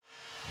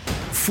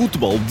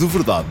Futebol de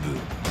Verdade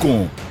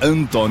com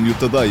António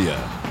Tadeia.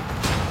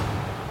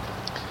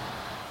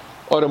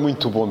 Ora,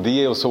 muito bom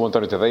dia, eu sou o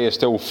António Tadeia,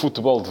 este é o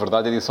Futebol de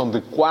Verdade, edição de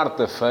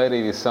quarta-feira,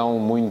 edição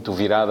muito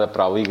virada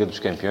para a Liga dos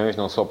Campeões,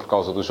 não só por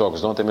causa dos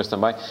jogos de ontem, mas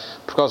também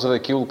por causa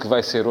daquilo que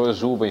vai ser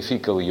hoje o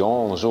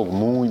Benfica-Lyon, um jogo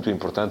muito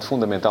importante,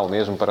 fundamental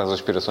mesmo para as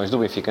aspirações do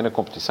Benfica na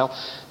competição.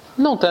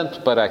 Não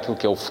tanto para aquilo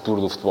que é o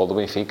futuro do futebol do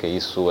Benfica,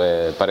 isso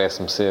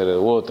parece-me ser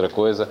outra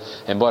coisa,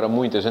 embora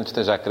muita gente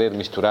esteja a querer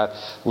misturar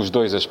os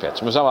dois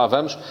aspectos. Mas já lá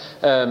vamos.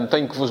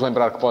 Tenho que vos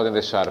lembrar que podem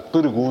deixar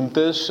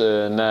perguntas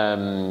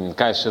na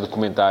caixa de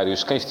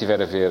comentários. Quem estiver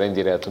a ver em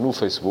direto no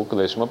Facebook,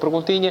 deixe uma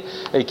perguntinha.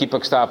 A equipa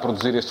que está a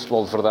produzir este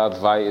Futebol de Verdade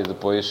vai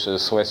depois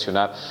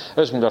selecionar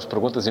as melhores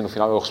perguntas e no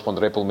final eu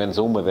responderei pelo menos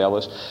a uma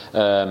delas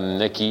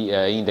aqui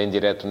ainda em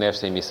direto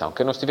nesta emissão.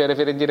 Quem não estiver a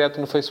ver em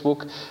direto no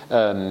Facebook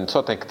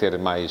só tem que ter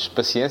mais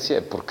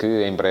paciência, porque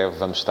em breve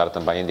vamos estar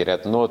também em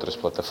direto noutras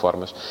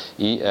plataformas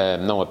e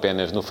não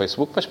apenas no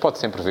Facebook, mas pode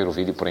sempre ver o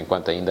vídeo, por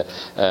enquanto ainda,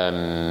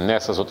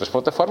 nessas outras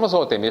plataformas,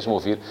 ou até mesmo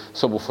ouvir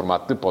sob o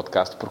formato de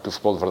podcast, porque o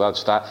Futebol de Verdade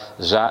está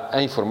já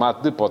em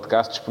formato de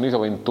podcast,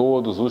 disponível em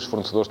todos os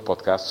fornecedores de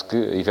podcasts que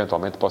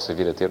eventualmente possa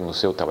vir a ter no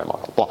seu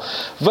telemóvel. Bom,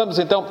 vamos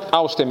então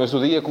aos temas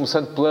do dia,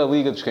 começando pela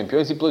Liga dos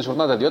Campeões e pela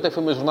jornada de ontem.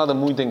 Foi uma jornada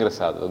muito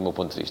engraçada, do meu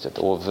ponto de vista.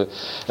 Houve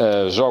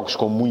jogos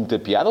com muita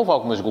piada, houve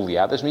algumas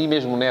goleadas, e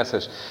mesmo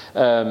nessas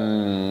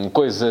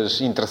coisas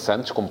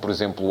interessantes, como por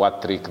exemplo o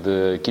hat-trick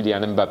de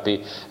Kylian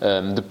Mbappé,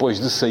 depois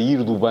de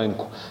sair do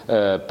banco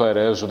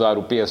para ajudar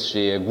o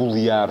PSG a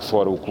golear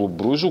fora o Clube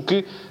Bruges, o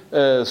que,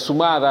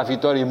 somada à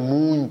vitória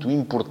muito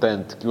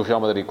importante que o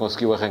Real Madrid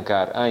conseguiu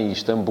arrancar em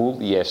Istambul,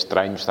 e é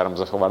estranho estarmos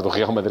a falar do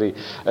Real Madrid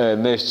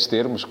nestes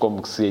termos,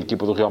 como se a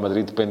equipa do Real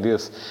Madrid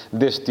dependesse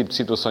deste tipo de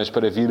situações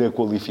para vir a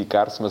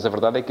qualificar-se, mas a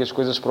verdade é que as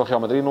coisas para o Real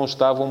Madrid não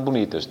estavam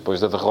bonitas.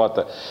 Depois da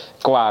derrota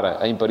clara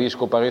em Paris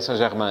com o Paris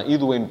Saint-Germain e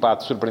do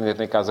empate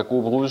surpreendente em casa com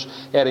o Bruges,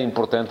 era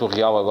importante o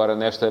Real agora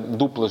nesta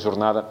dupla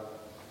jornada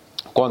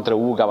contra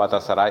o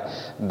Galatasaray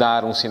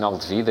dar um sinal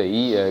de vida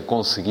e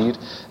conseguir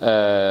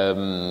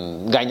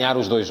ganhar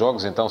os dois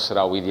jogos, então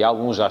será o ideal.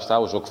 Um já está,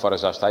 o jogo fora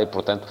já está e,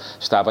 portanto,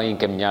 está bem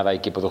encaminhada a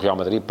equipa do Real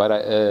Madrid para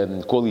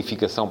a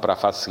qualificação para a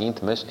fase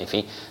seguinte, mas,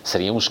 enfim,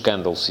 seria um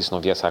escândalo se isso não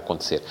viesse a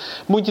acontecer.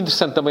 Muito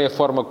interessante também a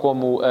forma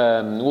como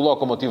o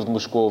Lokomotiv de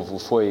Moscovo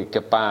foi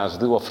capaz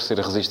de oferecer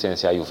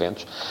resistência à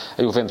Juventus.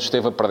 A Juventus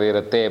esteve a perder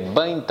até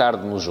bem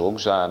tarde no jogo,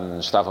 já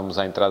estávamos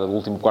à entrada do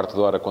último quarto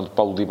de hora, quando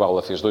Paulo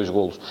Dybala fez 2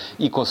 golos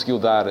e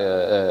conseguiu dar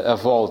a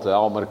volta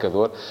ao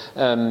marcador.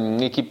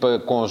 A equipa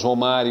com João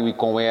Mário e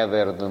com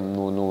Éder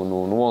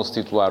no 11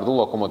 titular do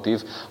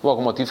Lokomotiv. O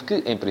Lokomotiv que,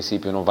 em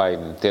princípio, não vai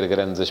ter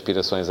grandes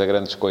aspirações a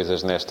grandes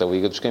coisas nesta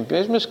Liga dos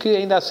Campeões, mas que,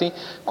 ainda assim,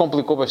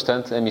 complicou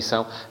bastante a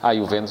missão à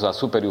Juventus, à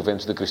Super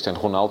Juventus de Cristiano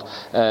Ronaldo.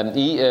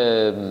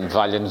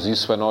 Valha-nos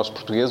isso a nós,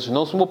 portugueses,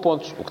 não somou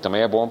pontos, o que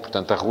também é bom.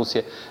 Portanto, a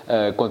Rússia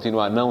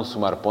continua a não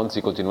somar pontos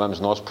e continuamos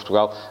nós,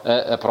 Portugal,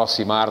 a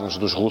aproximar-nos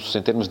dos russos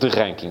em termos de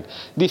ranking.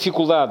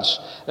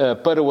 Dificuldades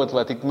para o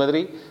Atlético de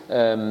Madrid,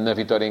 na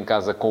vitória em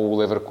casa com o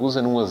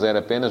Leverkusen, 1-0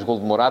 apenas, gol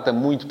de Morata,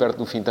 muito perto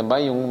do fim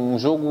também, um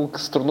jogo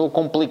que se tornou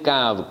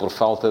complicado por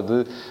falta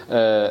de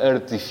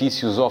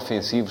artifícios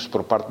ofensivos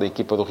por parte da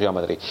equipa do Real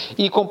Madrid.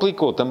 E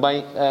complicou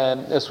também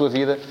a sua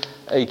vida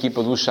a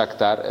equipa do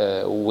Shakhtar,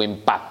 o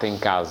empate em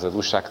casa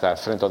do Shakhtar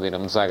frente ao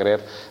Dinamo de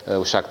Zagreb,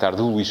 o Shakhtar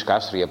de Luís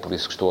Castro, e é por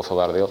isso que estou a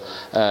falar dele,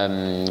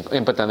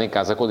 empatando em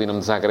casa com o Dinamo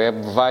de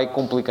Zagreb, vai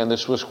complicando as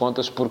suas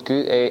contas,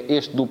 porque é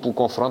este duplo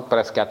confronto.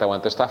 Parece que a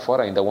Atalanta está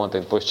fora, ainda ontem,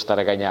 depois de estar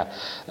a ganhar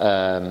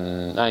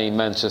em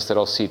Manchester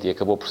ao City,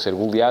 acabou por ser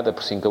goleada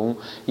por 5-1,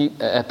 e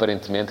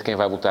aparentemente quem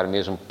vai lutar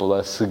mesmo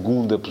pela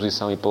segunda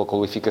posição e pela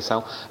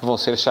qualificação vão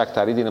ser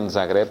Shakhtar e Dinamo de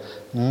Zagreb.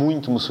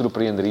 Muito me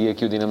surpreenderia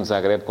que o Dinamo de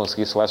Zagreb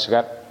conseguisse lá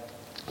chegar,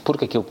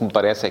 porque aquilo que me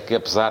parece é que,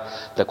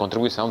 apesar da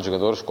contribuição de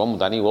jogadores como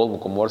Dani Olmo,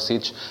 como o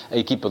Orsic, a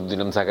equipa do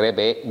Dinamo Zagreb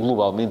é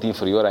globalmente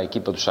inferior à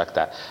equipa do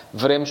Shakhtar.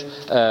 Veremos.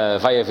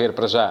 Vai haver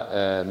para já,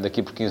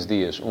 daqui por 15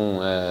 dias, um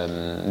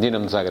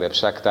Dinamo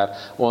Zagreb-Shakhtar,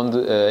 onde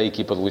a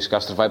equipa de Luís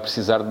Castro vai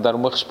precisar de dar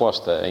uma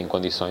resposta em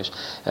condições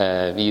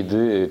e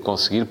de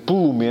conseguir,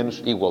 pelo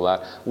menos,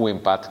 igualar o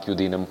empate que o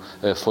Dinamo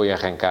foi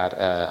arrancar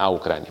à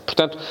Ucrânia.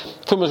 Portanto,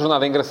 foi uma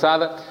jornada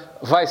engraçada.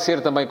 Vai ser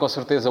também, com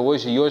certeza,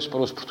 hoje para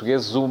os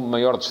portugueses, o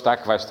maior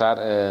destaque vai estar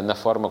na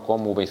forma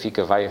como o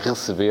Benfica vai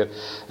receber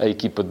a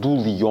equipa do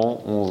Lyon,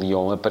 um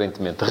Lyon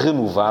aparentemente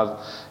renovado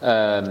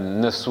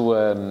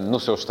no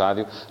seu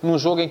estádio, num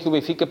jogo em que o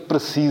Benfica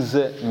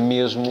precisa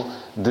mesmo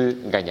de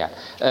ganhar.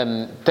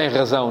 Tem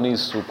razão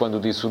nisso quando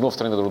disse o novo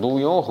treinador do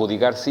Lyon, Rudi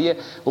Garcia.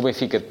 O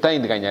Benfica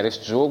tem de ganhar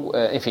este jogo.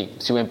 Enfim,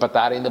 se o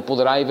empatar ainda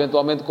poderá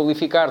eventualmente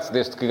qualificar-se,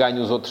 desde que ganhe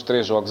os outros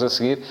 3 jogos a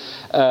seguir,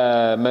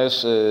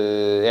 mas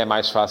é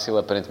mais fácil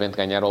aparentemente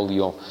ganhar ao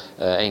Lyon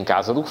em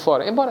casa do que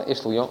fora, embora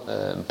este Lyon,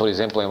 por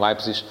exemplo, em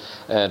Leipzig,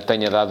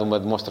 tenha dado uma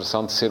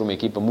demonstração de ser uma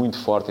equipa muito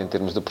forte em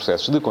termos de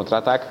processos de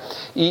contra-ataque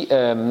e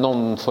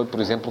não foi,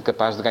 por exemplo,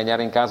 capaz de ganhar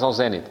em casa ao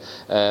Zenit.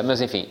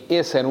 Mas enfim,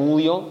 esse era o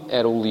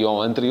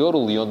Lyon anterior,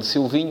 o Lyon de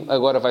Silvinho.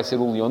 Agora vai ser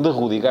o Lyon de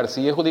Rudi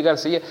Garcia. Rudi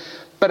Garcia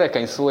para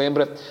quem se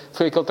lembra,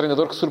 foi aquele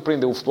treinador que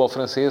surpreendeu o futebol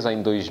francês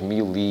em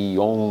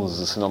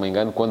 2011, se não me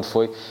engano, quando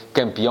foi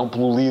campeão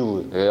pelo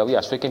Lille.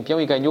 Aliás, foi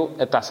campeão e ganhou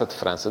a Taça de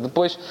França.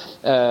 Depois,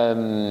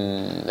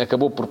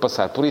 acabou por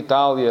passar por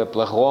Itália,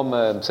 pela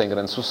Roma, sem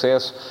grande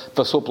sucesso.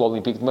 Passou pelo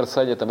Olympique de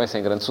Marselha, também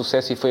sem grande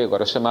sucesso. E foi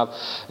agora chamado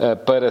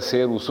para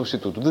ser o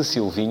substituto de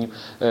Silvinho,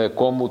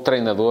 como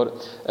treinador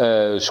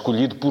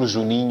escolhido por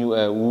Juninho,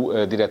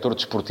 o diretor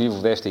desportivo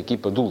desta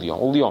equipa do Lyon.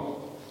 O Lyon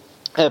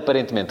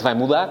aparentemente vai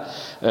mudar,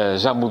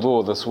 já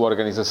mudou da sua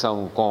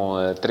organização com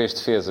 3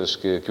 defesas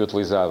que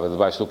utilizava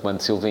debaixo do comando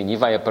de Silvinho e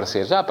vai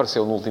aparecer, já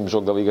apareceu no último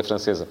jogo da Liga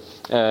Francesa,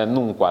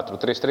 num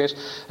 4-3-3.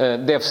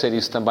 Deve ser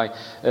isso também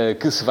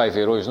que se vai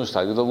ver hoje no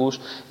Estádio da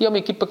Luz. E é uma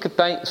equipa que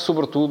tem,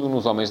 sobretudo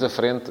nos homens da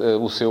frente,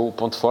 o seu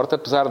ponto forte,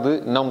 apesar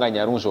de não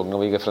ganhar um jogo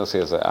na Liga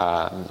Francesa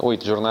há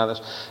 8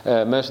 jornadas,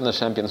 mas na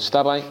Champions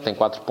está bem, tem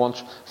 4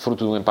 pontos,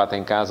 fruto de um empate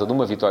em casa, de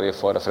uma vitória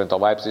fora frente ao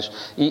Leipzig,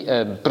 e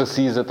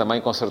precisa também,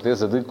 com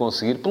certeza, de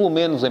conseguir pelo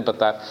menos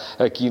empatar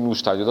aqui no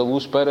Estádio da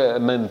Luz para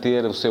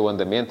manter o seu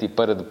andamento e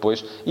para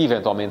depois,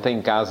 eventualmente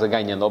em casa,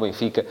 ganhando ao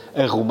Benfica,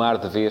 arrumar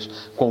de vez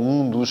com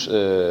um dos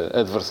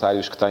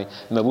adversários que tem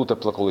na luta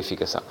pela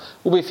qualificação.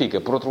 O Benfica,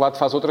 por outro lado,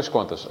 faz outras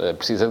contas.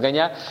 Precisa de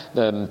ganhar,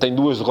 tem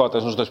 2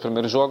 derrotas nos 2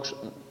 primeiros jogos.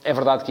 É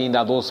verdade que ainda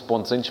há 12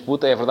 pontos em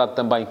disputa. É verdade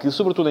também que,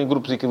 sobretudo em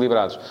grupos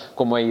equilibrados,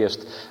 como é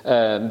este,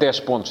 10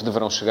 pontos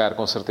deverão chegar,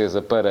 com certeza,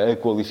 para a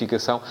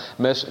qualificação,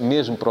 mas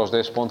mesmo para os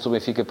 10 pontos, o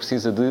Benfica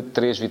precisa de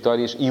 3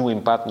 vitórias e um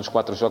empate nos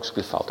 4 jogos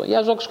que lhe faltam. E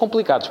há jogos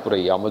complicados por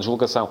aí. Há uma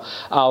deslocação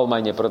à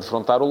Alemanha para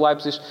defrontar o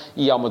Leipzig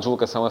e há uma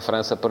deslocação à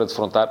França para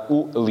defrontar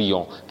o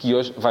Lyon, que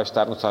hoje vai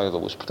estar no Estádio da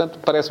Luz. Portanto,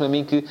 parece-me a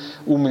mim que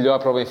o melhor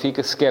para o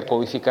Benfica, se quer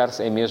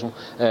qualificar-se, é mesmo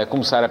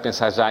começar a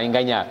pensar já em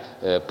ganhar,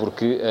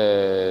 porque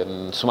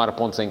somar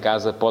pontos em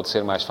casa pode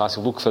ser mais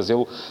fácil do que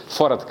fazê-lo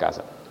fora de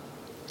casa.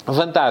 A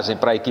vantagem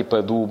para a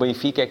equipa do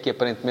Benfica é que,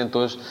 aparentemente,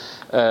 hoje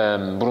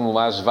Bruno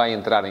Lage vai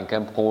entrar em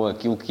campo com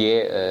aquilo que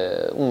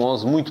é um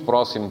 11 muito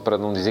próximo, para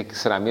não dizer que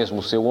será mesmo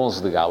o seu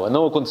 11 de gala.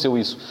 Não aconteceu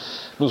isso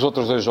nos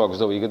outros 2 jogos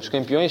da Liga dos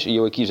Campeões, e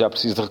eu aqui já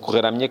preciso de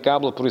recorrer à minha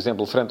cábula. Por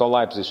exemplo, frente ao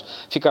Leipzig,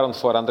 ficaram de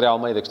fora André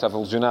Almeida, que estava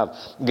lesionado,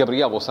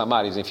 Gabriel ou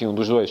Samaris, enfim, um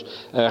dos 2,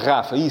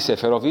 Rafa e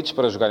Seferovic,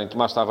 para jogarem.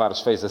 Tomás Tavares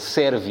fez a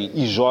Servi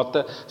e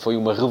Jota, foi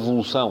uma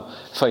revolução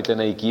feita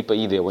na equipa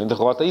e deu em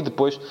derrota. E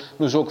depois,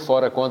 no jogo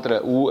fora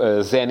contra o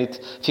Zenit,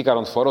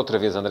 ficaram de fora outra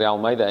vez André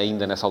Almeida,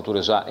 ainda nessa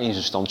altura já em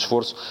gestão de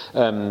esforço,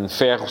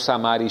 Ferro,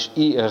 Samaris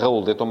e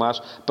Raul de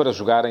Tomás, para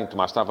jogarem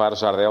Tomás Tavares,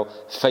 Jardel,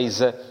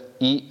 Feiza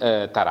e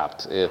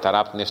Taarabt.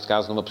 Taarabt, neste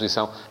caso, numa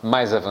posição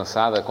mais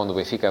avançada, quando o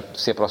Benfica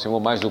se aproximou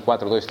mais do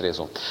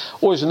 4-2-3-1.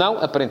 Hoje não,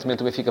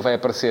 aparentemente o Benfica vai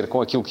aparecer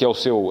com aquilo que é o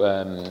seu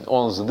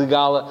 11 de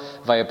gala,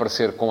 vai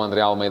aparecer com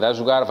André Almeida a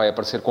jogar, vai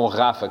aparecer com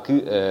Rafa,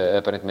 que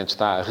aparentemente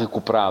está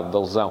recuperado da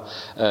lesão,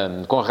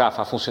 com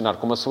Rafa a funcionar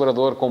como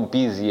assegurador, com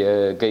Pizzi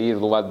a cair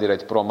do lado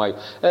direito para o meio,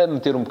 a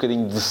meter um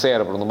bocadinho de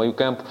cérebro no meio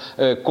campo,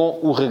 com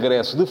o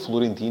regresso de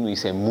Florentino.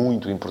 Isso é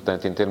muito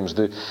importante em termos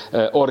de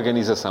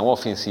organização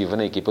ofensiva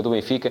na equipa do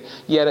Benfica.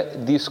 E era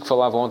disso que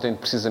falava ontem,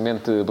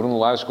 precisamente, Bruno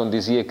Lage, quando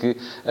dizia que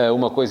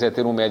uma coisa é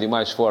ter um médio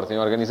mais forte em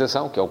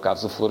organização, que é o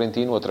caso do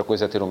Florentino, outra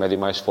coisa é ter um médio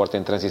mais forte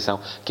em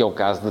transição, que é o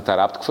caso de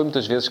Taarabt, que foi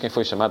muitas vezes quem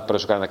foi chamado para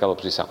jogar naquela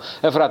posição.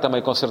 Haverá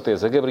também, com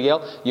certeza, Gabriel,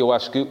 e eu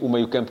acho que o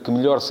meio-campo que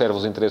melhor serve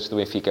os interesses do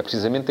Benfica é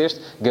precisamente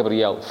este,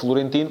 Gabriel,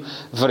 Florentino.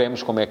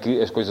 Veremos como é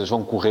que as coisas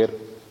vão correr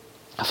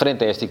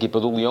frente a esta equipa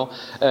do Lyon,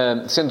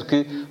 sendo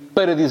que,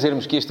 para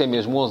dizermos que este é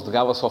mesmo 11 de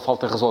gala, só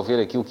falta resolver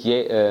aquilo que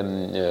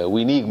é o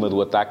enigma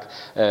do ataque,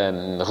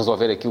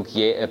 resolver aquilo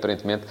que é,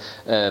 aparentemente,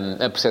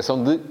 a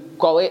percepção de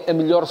qual é a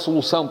melhor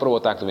solução para o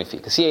ataque do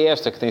Benfica. Se é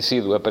esta que tem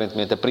sido,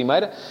 aparentemente, a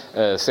primeira,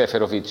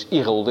 Seferovic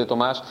e Raul de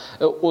Tomás,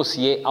 ou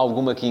se é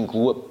alguma que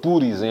inclua,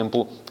 por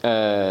exemplo,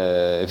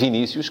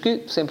 Vinícius,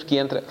 que sempre que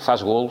entra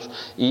faz golos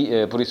e,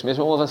 por isso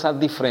mesmo, é um avançado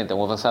diferente, é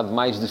um avançado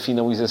mais de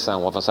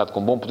finalização, um avançado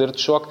com bom poder de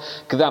choque,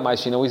 que dá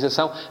mais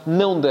finalização.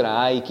 Não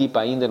dará à equipa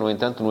ainda, no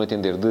entanto, no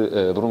entender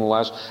de Bruno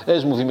Lage,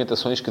 as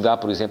movimentações que dá,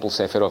 por exemplo,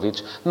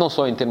 Seferovic, não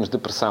só em termos de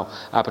pressão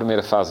à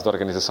primeira fase da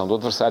organização do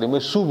adversário,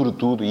 mas,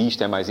 sobretudo, e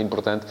isto é mais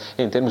importante,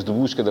 em termos de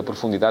busca da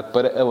profundidade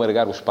para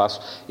alargar o espaço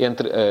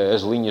entre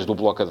as linhas do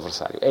bloco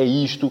adversário. É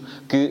isto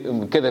que,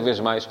 cada vez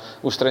mais,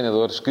 os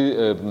treinadores que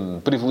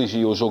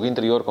privilegiam o jogo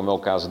interior, como é o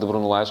caso de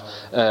Bruno Lage,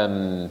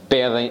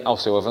 pedem ao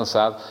seu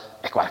avançado.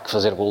 É claro que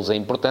fazer golos é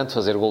importante,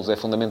 fazer golos é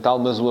fundamental,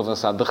 mas o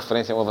avançado de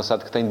referência é um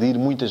avançado que tem de ir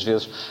muitas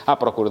vezes à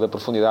procura da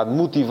profundidade,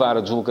 motivar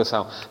a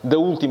deslocação da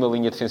última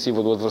linha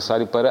defensiva do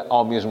adversário para,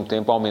 ao mesmo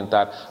tempo,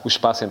 aumentar o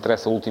espaço entre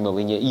essa última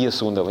linha e a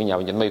segunda linha, a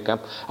linha de meio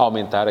campo,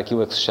 aumentar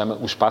aquilo que se chama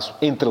o espaço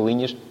entre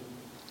linhas,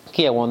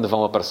 que é onde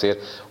vão aparecer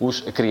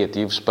os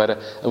criativos para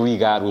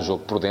ligar o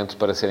jogo por dentro,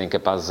 para serem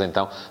capazes,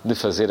 então, de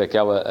fazer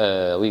aquela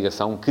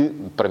ligação que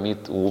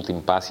permite o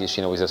último passe e as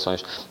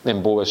finalizações em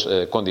boas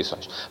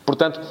condições.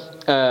 Portanto,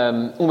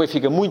 um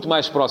Benfica muito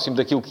mais próximo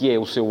daquilo que é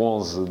o seu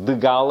 11 de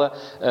gala,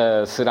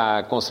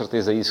 será com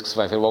certeza isso que se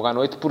vai ver logo à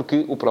noite,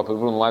 porque o próprio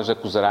Bruno Lage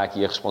acusará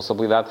aqui a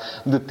responsabilidade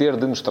de ter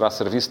de mostrar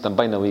serviço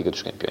também na Liga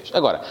dos Campeões.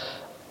 Agora,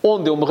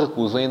 Onde eu me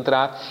recuso a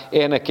entrar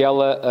é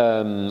naquela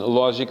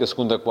lógica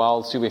segundo a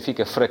qual, se o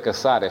Benfica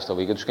fracassar esta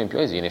Liga dos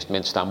Campeões, e neste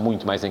momento está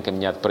muito mais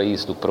encaminhado para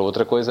isso do que para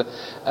outra coisa,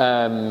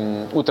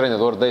 o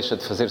treinador deixa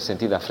de fazer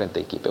sentido à frente da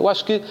equipa. Eu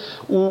acho que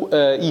o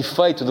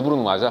efeito de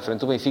Bruno Lage à frente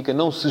do Benfica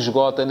não se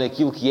esgota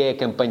naquilo que é a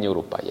campanha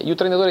europeia. E o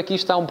treinador aqui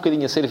está um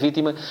bocadinho a ser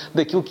vítima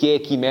daquilo que é a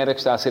quimera que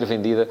está a ser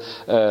vendida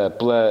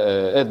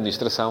pela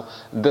administração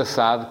da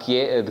SAD, que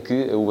é de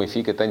que o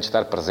Benfica tem de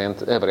estar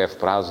presente a breve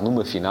prazo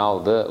numa final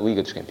da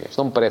Liga dos Campeões.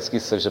 Não me parece que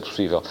isso seja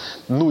possível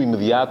no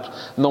imediato,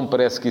 não me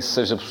parece que isso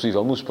seja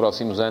possível nos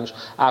próximos anos.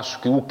 Acho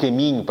que o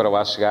caminho para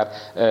lá chegar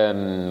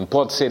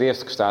pode ser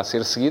este que está a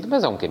ser seguido,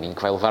 mas é um caminho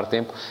que vai levar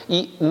tempo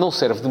e não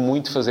serve de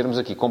muito fazermos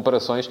aqui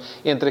comparações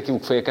entre aquilo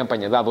que foi a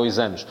campanha de há 2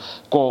 anos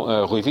com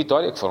Rui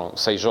Vitória, que foram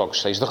 6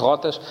 jogos, 6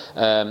 derrotas,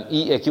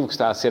 e aquilo que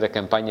está a ser a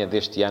campanha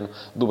deste ano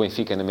do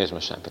Benfica na mesma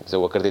Champions.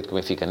 Eu acredito que o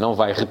Benfica não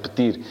vai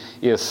repetir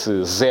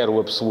esse 0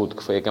 absoluto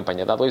que foi a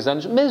campanha de há 2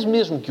 anos, mas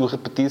mesmo que o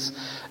repetisse,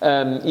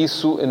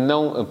 isso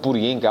não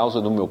poria em causa,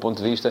 do meu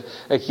ponto de vista,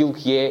 aquilo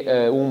que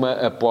é uma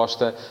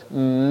aposta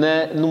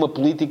numa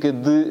política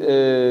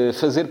de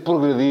fazer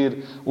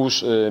progredir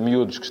os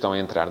miúdos que estão a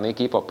entrar na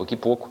equipa, ao pouco e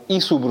pouco, e,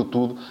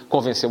 sobretudo,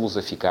 convencê-los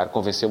a ficar,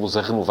 convencê-los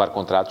a renovar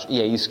contratos,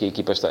 e é isso que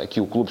que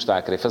o clube está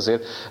a querer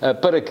fazer,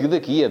 para que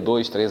daqui a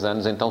 2, 3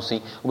 anos, então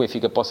sim, o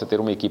Benfica possa ter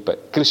uma equipa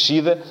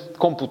crescida,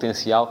 com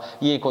potencial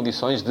e em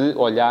condições de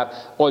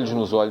olhar, olhos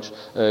nos olhos,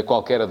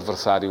 qualquer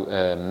adversário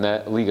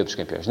na Liga dos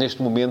Campeões.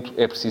 Neste momento,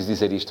 é preciso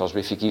dizer isto aos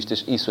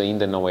benfiquistas, isso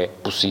ainda não é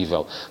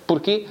possível.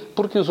 Porquê?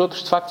 Porque os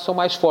outros, de facto, são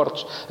mais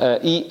fortes.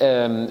 E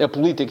a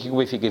política que o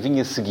Benfica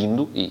vinha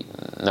seguindo, e,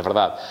 na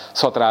verdade,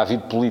 só terá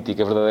havido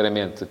política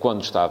verdadeiramente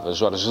quando estava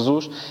Jorge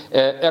Jesus,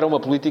 era uma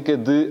política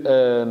de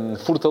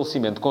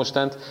fortalecimento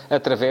constante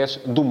através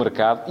do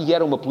mercado e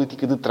era uma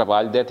política de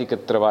trabalho, de ética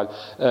de trabalho,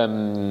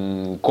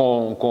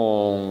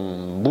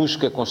 com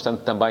busca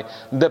constante também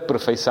da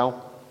perfeição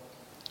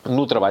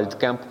no trabalho de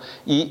campo,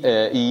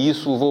 e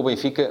isso levou o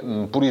Benfica,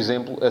 por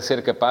exemplo, a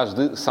ser capaz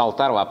de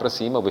saltar lá para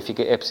cima. O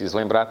Benfica, é preciso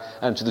lembrar,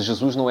 antes de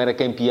Jesus não era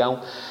campeão,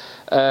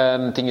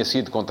 tinha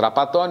sido contra a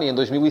Patoni em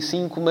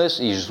 2005,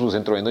 e Jesus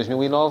entrou em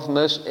 2009,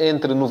 mas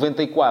entre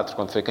 94,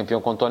 quando foi campeão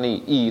com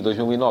Toni, e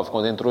 2009,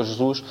 quando entrou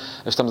Jesus,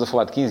 estamos a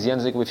falar de 15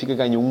 anos em que o Benfica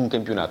ganhou um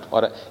campeonato.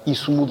 Ora,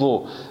 isso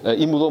mudou,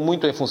 e mudou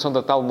muito em função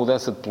da tal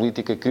mudança de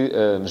política que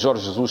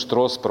Jorge Jesus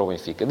trouxe para o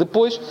Benfica.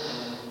 Depois,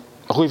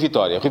 Rui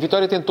Vitória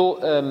tentou,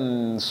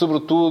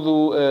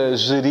 sobretudo,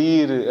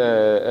 gerir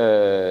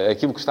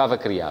aquilo que estava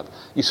criado.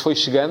 Isso foi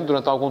chegando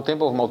durante algum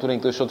tempo, houve uma altura em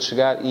que deixou de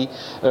chegar e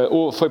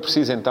foi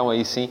preciso, então,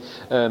 aí sim,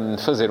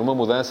 fazer uma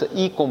mudança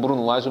e, com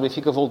Bruno Lage, o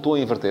Benfica voltou a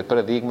inverter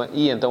paradigma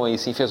e, então, aí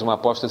sim, fez uma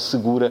aposta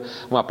segura,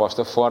 uma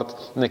aposta forte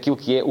naquilo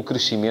que é o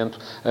crescimento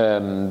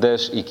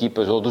das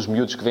equipas, ou dos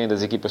miúdos que vêm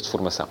das equipas de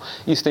formação.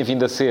 Isso tem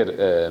vindo a ser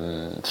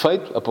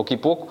feito, a pouco e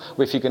pouco. O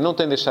Benfica não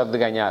tem deixado de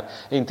ganhar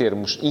em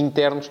termos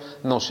internos,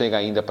 não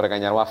chega ainda para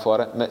ganhar lá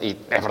fora, e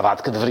é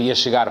verdade que deveria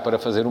chegar para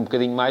fazer um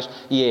bocadinho mais,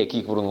 e é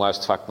aqui que Bruno Lage,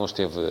 de facto, não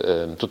esteve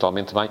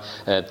totalmente bem.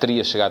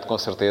 Teria chegado, com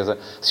certeza,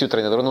 se o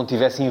treinador não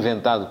tivesse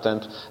inventado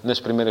tanto nas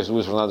primeiras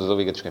 2 jornadas da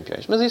Liga dos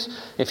Campeões. Mas isso,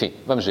 enfim,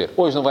 vamos ver.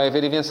 Hoje não vai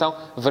haver invenção,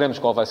 veremos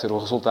qual vai ser o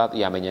resultado,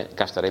 e amanhã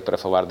cá estarei para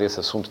falar desse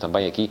assunto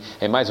também aqui,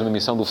 em mais uma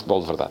emissão do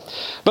Futebol de Verdade.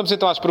 Vamos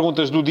então às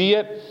perguntas do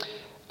dia.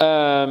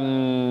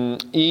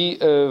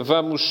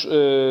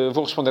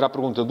 Vou responder à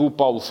pergunta do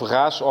Paulo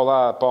Ferraz.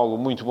 Olá, Paulo,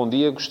 muito bom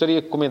dia.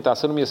 Gostaria que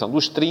comentasse a nomeação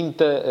dos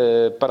 30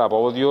 para a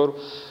Bola de Ouro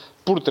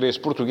por 3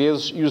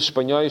 portugueses e os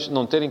espanhóis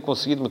não terem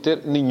conseguido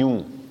meter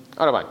nenhum.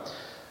 Ora bem,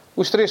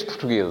 os 3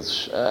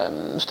 portugueses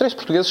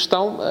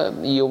estão,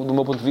 e eu, do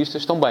meu ponto de vista,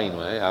 estão bem,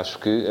 não é? Acho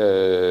que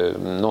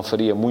não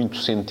faria muito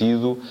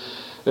sentido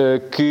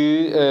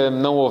que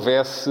não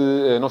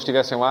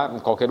estivessem lá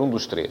qualquer um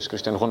dos 3.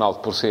 Cristiano Ronaldo,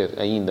 por ser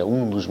ainda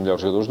um dos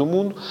melhores jogadores do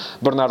mundo.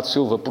 Bernardo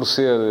Silva, por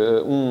ser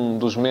um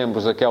dos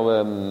membros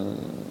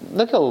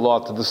daquele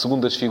lote de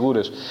segundas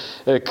figuras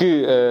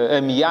que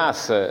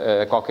ameaça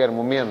a qualquer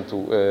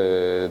momento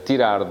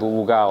tirar do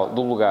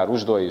lugar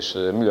os 2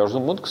 melhores do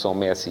mundo, que são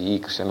Messi e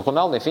Cristiano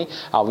Ronaldo. Enfim,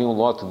 há ali um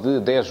lote de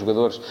 10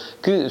 jogadores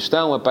que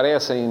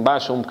aparecem,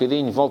 baixam um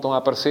bocadinho, voltam a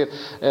aparecer.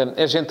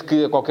 É gente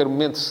que a qualquer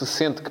momento se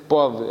sente que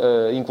pode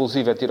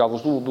inclusive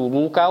tirá-los do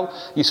local.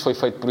 Isso foi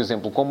feito, por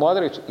exemplo, com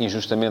Modric,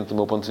 injustamente do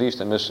meu ponto de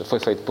vista, mas foi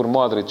feito por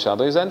Modric há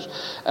 2 anos.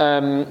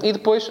 E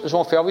depois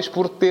João Félix,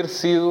 por ter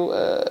sido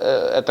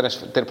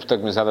ter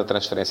protagonizado a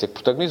transferência que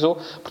protagonizou,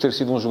 por ter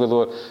sido um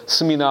jogador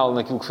seminal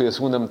naquilo que foi a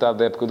segunda metade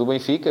da época do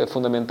Benfica,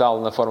 fundamental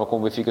na forma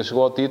como o Benfica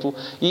chegou ao título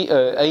e,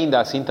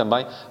 ainda assim,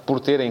 também por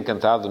ter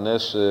encantado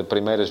nas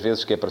primeiras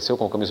vezes que apareceu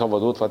com a camisola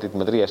do Atlético de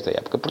Madrid esta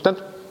época.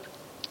 Portanto,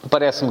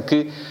 parece-me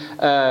que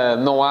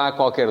não há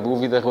qualquer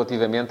dúvida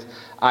relativamente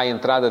à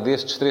entrada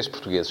destes 3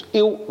 portugueses.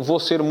 Eu vou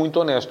ser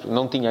muito honesto,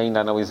 não tinha ainda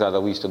analisado a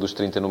lista dos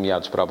 30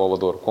 nomeados para a Bola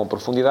de Ouro com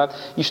profundidade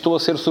e estou a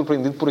ser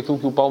surpreendido por aquilo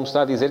que o Paulo me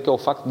está a dizer, que é o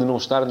facto de não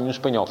estar nenhum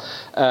espanhol.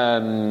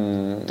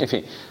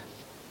 Enfim,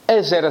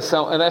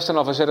 Esta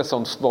nova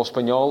geração de futebol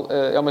espanhol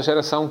é uma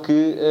geração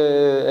que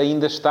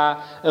ainda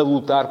está a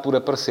lutar por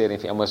aparecer.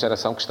 Enfim, é uma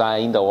geração que está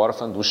ainda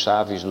órfã dos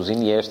Xavis, dos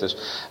Iniestas,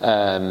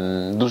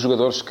 dos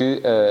jogadores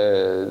que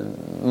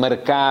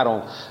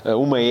marcaram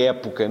uma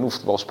época no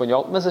futebol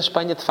espanhol, mas a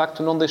Espanha, de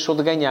facto, não deixou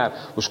de ganhar.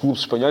 Os clubes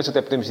espanhóis, até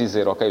podemos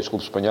dizer, ok, os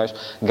clubes espanhóis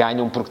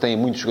ganham porque têm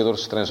muitos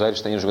jogadores estrangeiros,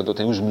 têm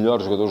os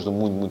melhores jogadores do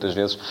mundo, muitas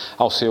vezes,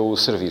 ao seu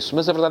serviço.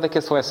 Mas a verdade é que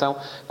a seleção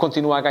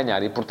continua a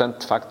ganhar e, portanto,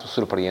 de facto,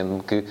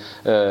 surpreende-me que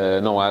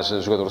não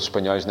haja jogadores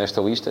espanhóis nesta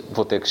lista.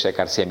 Vou ter que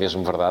checar se é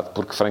mesmo verdade,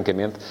 porque,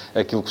 francamente,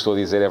 aquilo que estou a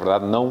dizer é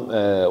verdade. Não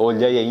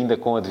olhei ainda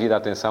com a devida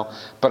atenção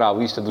para a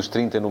lista dos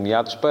 30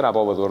 nomeados para a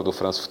Bola de Ouro do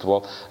France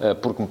Futebol,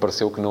 porque me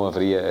pareceu que não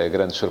haveria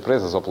grandes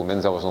surpresas, ou pelo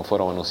menos elas não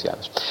foram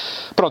anunciadas.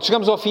 Pronto,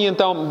 chegamos ao fim,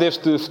 então,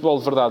 deste Futebol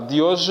de Verdade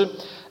de hoje.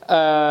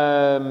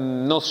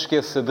 Não se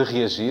esqueça de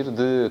reagir,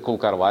 de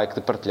colocar like,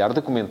 de partilhar,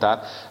 de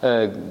comentar.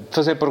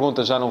 Fazer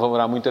perguntas já não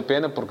valerá muito a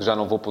pena, porque já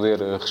não vou poder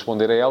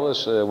responder a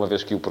elas, uma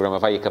vez que o programa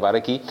vai acabar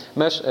aqui,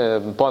 mas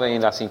podem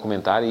ainda assim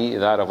comentar e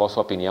dar a vossa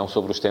opinião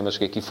sobre os temas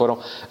que aqui foram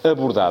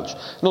abordados.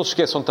 Não se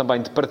esqueçam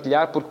também de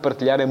partilhar, porque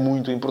partilhar é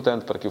muito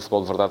importante para que o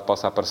Futebol de Verdade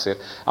possa aparecer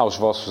aos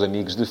vossos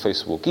amigos de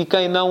Facebook. E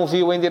quem não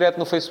viu em direto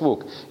no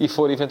Facebook e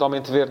for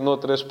eventualmente ver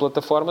noutras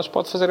plataformas,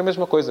 pode fazer a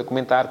mesma coisa,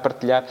 comentar,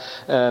 partilhar,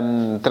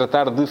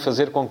 tratar de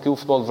fazer com que o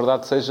Futebol de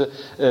Verdade seja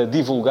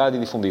divulgado e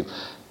difundido.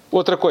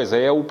 Outra coisa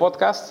é o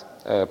podcast.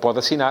 Pode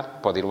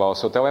assinar, pode ir lá ao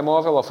seu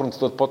telemóvel, ao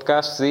fornecedor de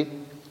podcasts e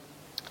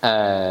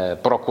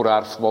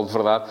procurar Futebol de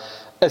Verdade.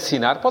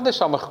 Assinar, pode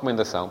deixar uma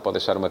recomendação, pode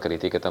deixar uma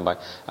crítica também.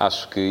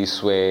 Acho que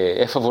isso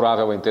é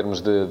favorável em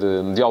termos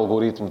de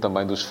algoritmo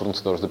também dos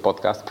fornecedores de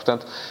podcast.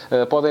 Portanto,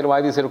 podem ir lá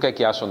e dizer o que é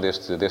que acham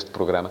deste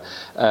programa,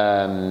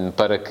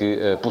 para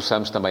que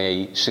possamos também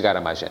aí chegar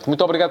a mais gente.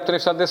 Muito obrigado por terem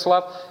estado desse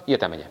lado e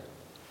até amanhã.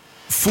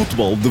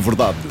 Futebol de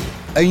Verdade,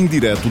 em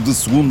direto de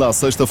segunda a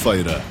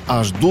sexta-feira,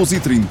 às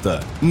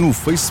 12h30, no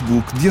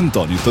Facebook de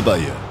António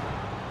Tadeia.